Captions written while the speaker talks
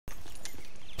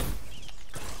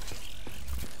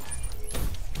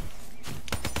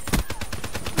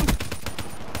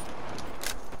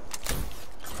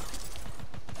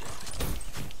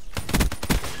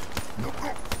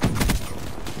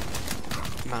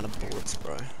out of bullets,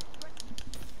 bro.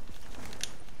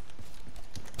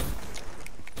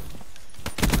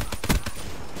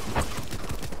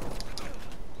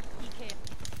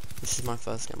 This is my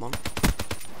first game on.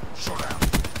 Shut out.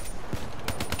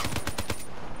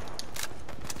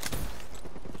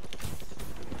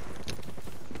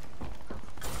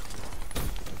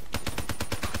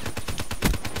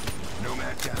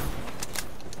 Nomad down.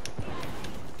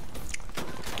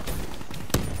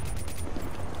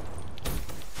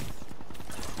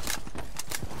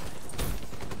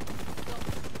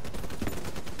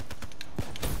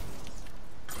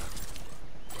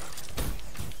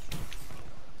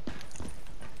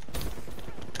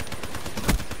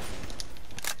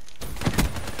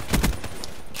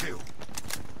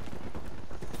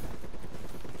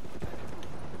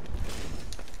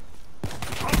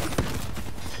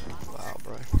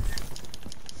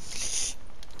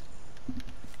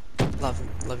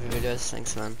 Love your videos,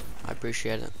 thanks man, I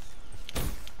appreciate it.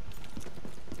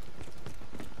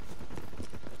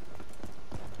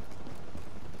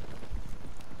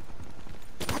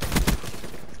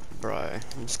 Bro,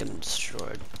 I'm just getting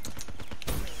destroyed.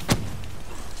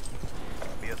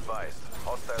 Be advised,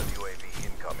 hostile UAV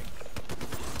incoming.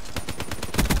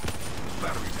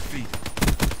 Battery defeated.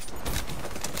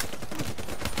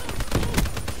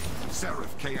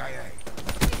 Seraph KIA.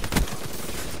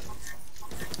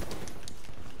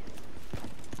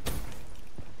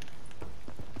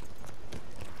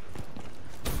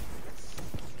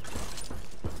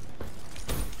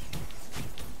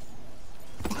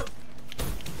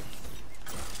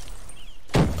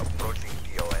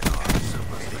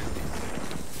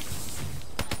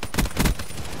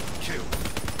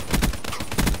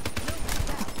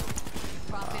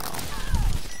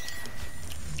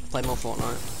 Play more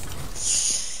Fortnite.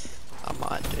 I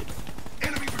might, dude.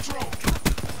 Enemy patrol.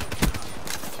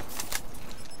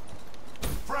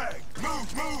 Frag.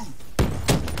 Move.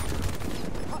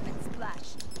 Rocket splash.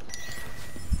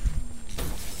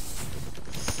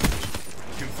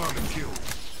 Confirming kill.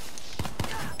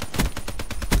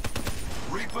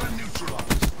 Reaper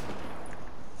neutralized.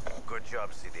 Good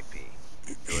job, CDP.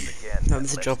 Do it again. Remember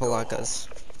to Let's drop a go like, home. guys.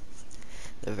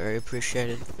 They're very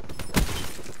appreciated.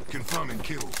 Confirming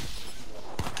kill.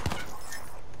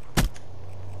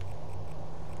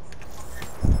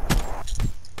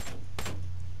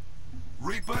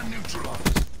 Reaper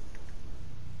neutralized.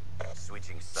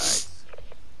 Switching sides.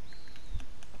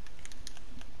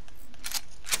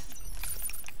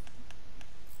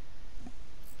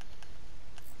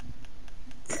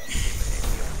 Eliminate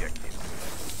the objective.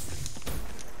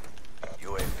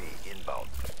 UAV inbound.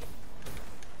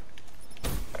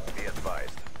 Be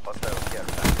advised, hostile care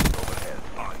package overhead.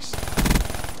 Nice.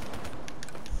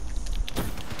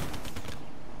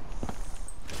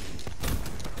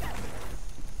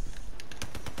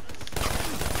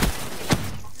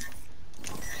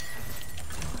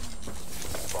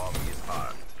 Bomb is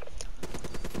armed.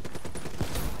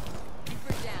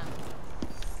 Reaper down.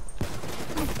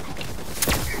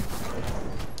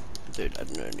 Dude, I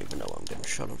don't even know where I'm getting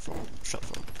shot from.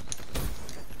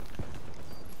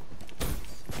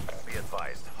 Be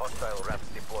advised, hostile RAPS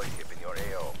deploy ship in your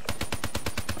AO.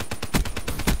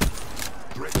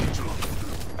 Threat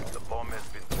neutralized. The bomb has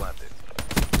been planted.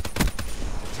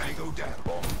 Tango down.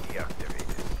 Bomb deactivated.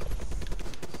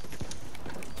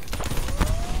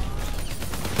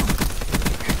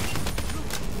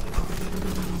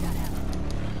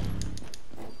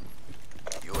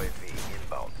 UAV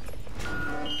inbound.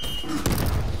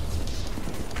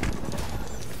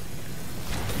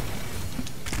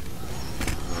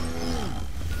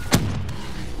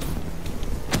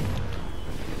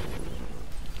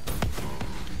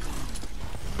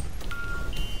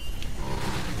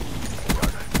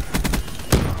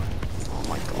 Oh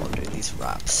my god, dude, these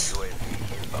raps. UAV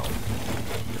inbound.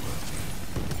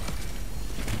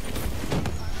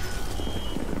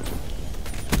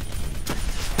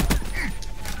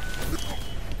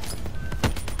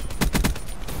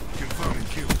 Confirming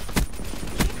kill.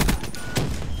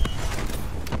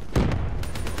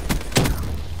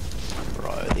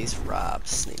 Bro, these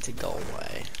raps need to go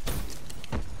away.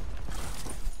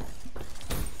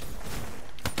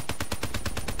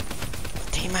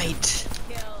 Teammate!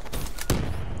 Kill.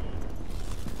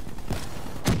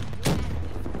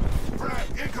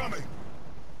 Frag incoming.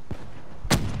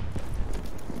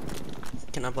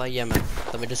 Can I play? Yeah, man.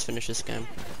 Let me just finish this game.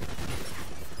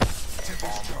 Tempest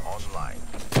Bomb charge. online.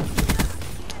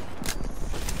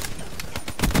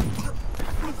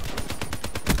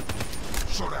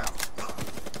 Shut out.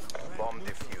 Bomb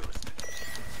defused.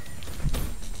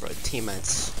 Bro,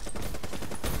 teammates.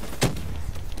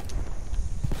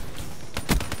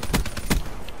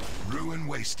 Adrenaline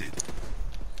wasted.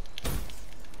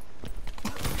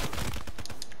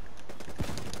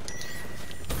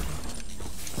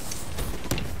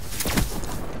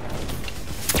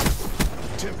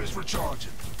 Tempest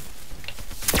recharging.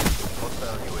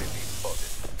 Hostile UAV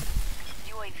spotted.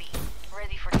 UAV,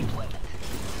 ready for deployment.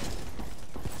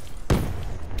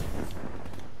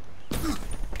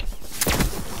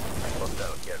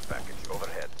 Hostile care package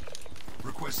overhead.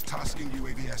 Request tasking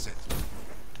UAV asset.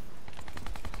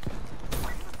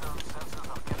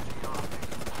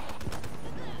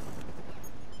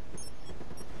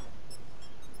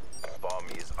 Bomb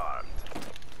is armed.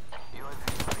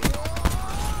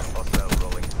 Hostile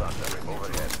rolling thunder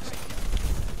overhead.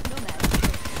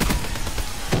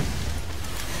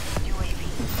 UAV,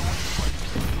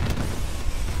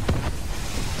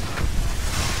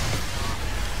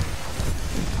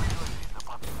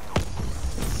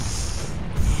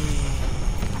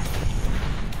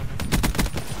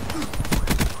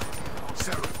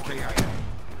 Seraph KIA.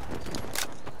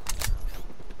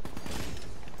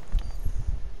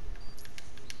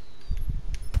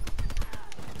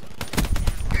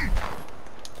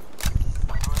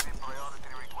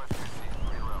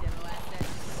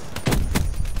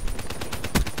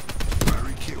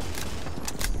 Battery killed.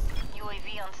 UAV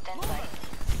on standby.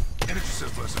 Energy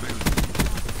surplus available.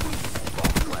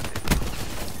 Bomb planted.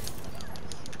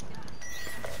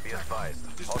 Be advised.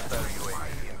 Hostile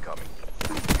UAV incoming.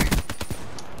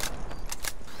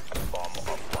 Bomb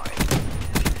offline.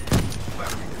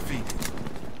 Battery defeated.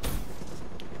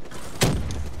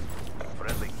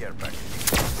 Friendly care package.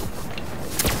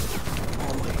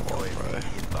 Oh my god, bro. UAV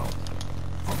inbound.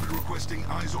 Copy requesting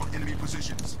eyes on enemy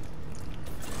positions.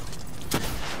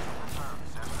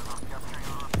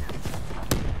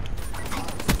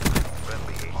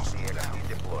 Friendly HCXD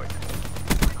deployed.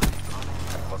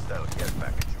 Hostile care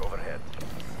package overhead.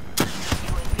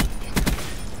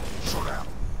 Shot out.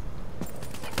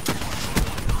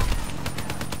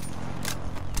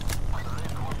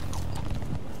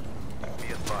 Be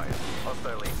advised.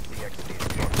 Hostile HCXD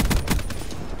spotted.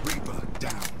 Reaper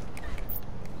down.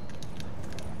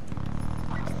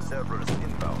 Servers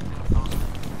inbound.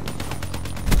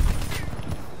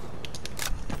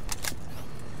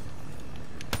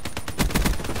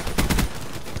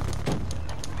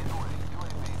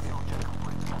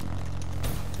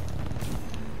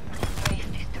 Base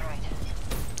destroyed.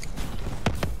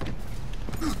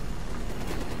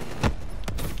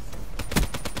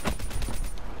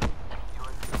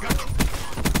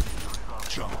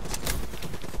 Jump.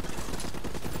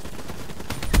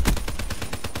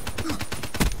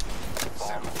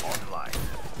 Bomb online.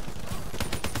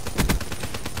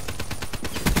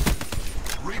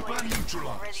 Reaper Ready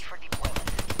neutralized. for deployment.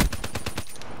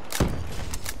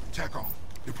 TACOM.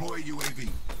 Deploy UAV.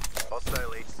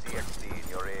 Hostile HCXD in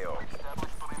your AO.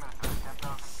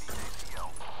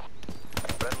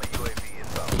 Friendly UAV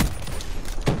inbound.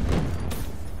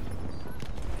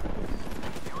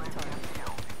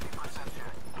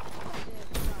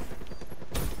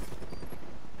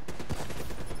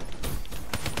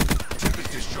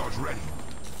 Tempest discharge ready.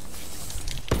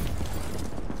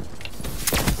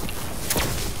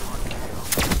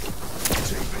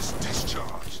 Tempest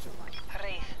discharged.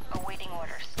 Wraith, awaiting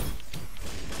orders.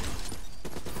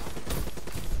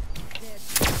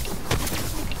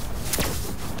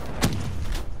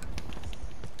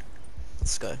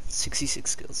 Let's go.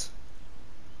 66 kills.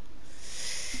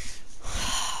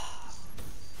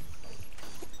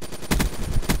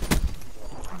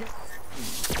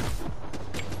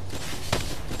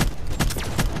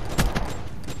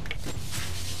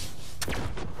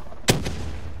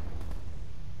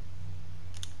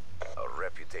 Our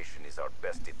reputation is our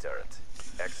best deterrent.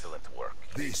 Excellent work.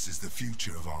 This is the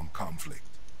future of armed conflict.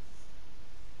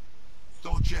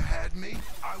 Thought you had me?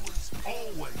 I was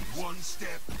always one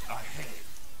step ahead.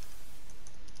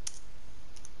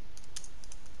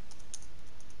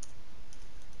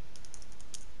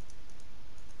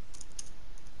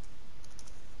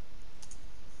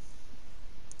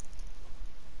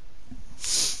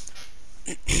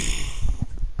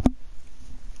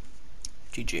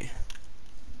 GG.